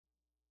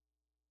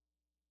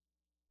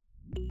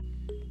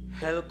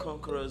Hello,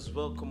 Conquerors.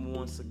 Welcome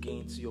once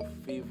again to your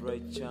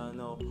favorite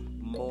channel,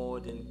 More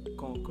Than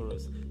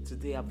Conquerors.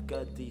 Today, I've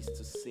got this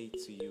to say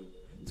to you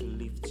to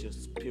lift your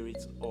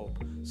spirits up.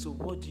 So,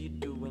 what do you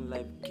do when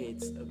life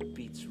gets a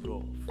bit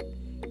rough?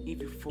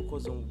 If you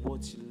focus on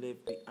what you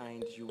left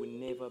behind, you will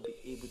never be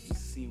able to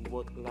see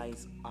what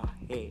lies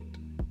ahead.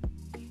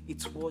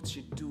 It's what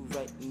you do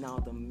right now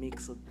that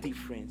makes a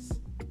difference.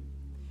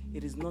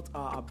 It is not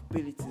our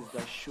abilities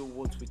that show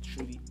what we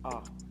truly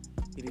are,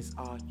 it is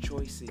our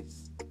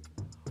choices.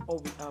 All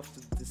we have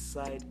to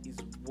decide is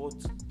what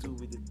to do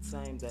with the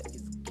time that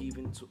is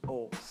given to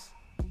us.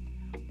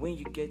 When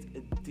you get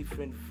a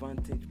different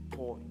vantage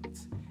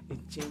point,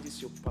 it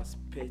changes your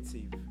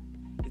perspective.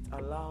 It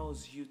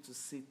allows you to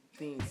see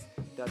things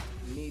that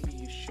maybe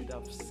you should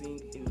have seen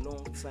a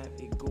long time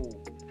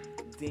ago.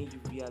 Then you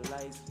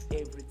realize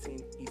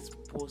everything is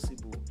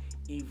possible,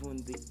 even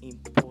the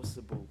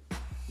impossible.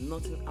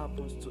 Nothing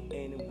happens to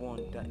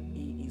anyone that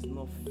he is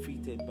not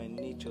fitted by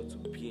nature to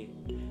bear.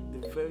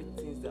 The very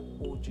things that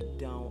hold you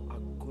down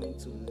are going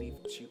to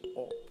lift you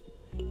up.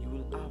 You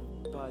will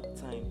have bad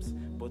times,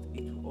 but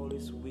it will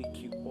always wake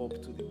you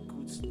up to the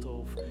good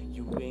stuff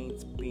you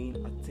weren't paying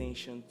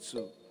attention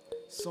to.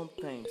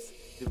 Sometimes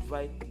the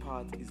right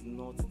path is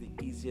not the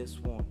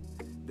easiest one.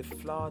 The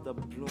flower that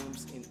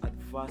blooms in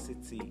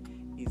adversity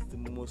is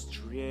the most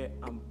rare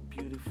and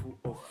beautiful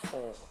of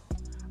all.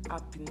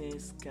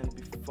 Happiness can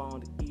be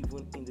found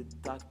even in the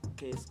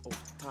darkest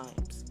of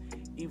times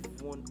if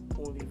one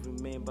only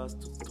remembers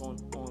to turn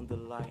on the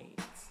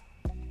lights.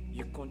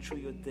 You control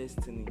your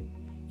destiny.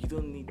 You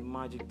don't need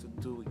magic to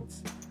do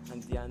it,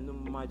 and there are no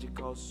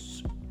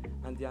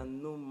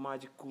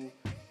magical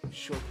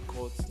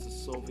shortcuts to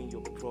solving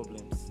your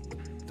problems.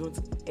 Don't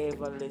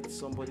ever let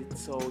somebody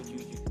tell you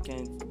you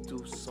can't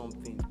do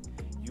something.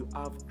 You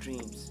have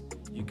dreams.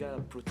 You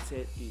gotta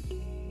protect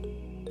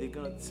it. They're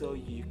gonna tell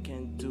you you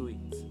can't do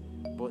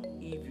it, but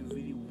if you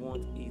really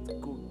want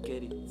it, go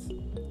get it.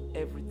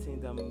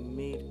 Everything that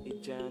made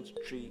a giant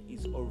tree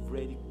is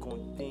already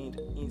contained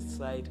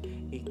inside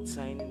a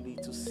tiny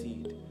little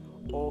seed.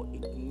 All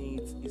it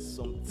needs is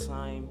some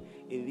time,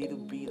 a little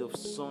bit of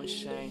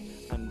sunshine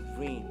and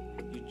rain.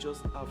 You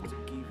just have to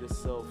give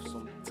yourself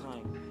some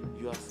time.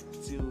 You are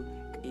still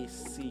a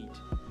seed.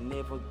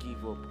 Never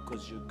give up,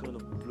 because you're gonna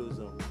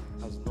blossom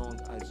as long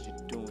as you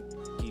don't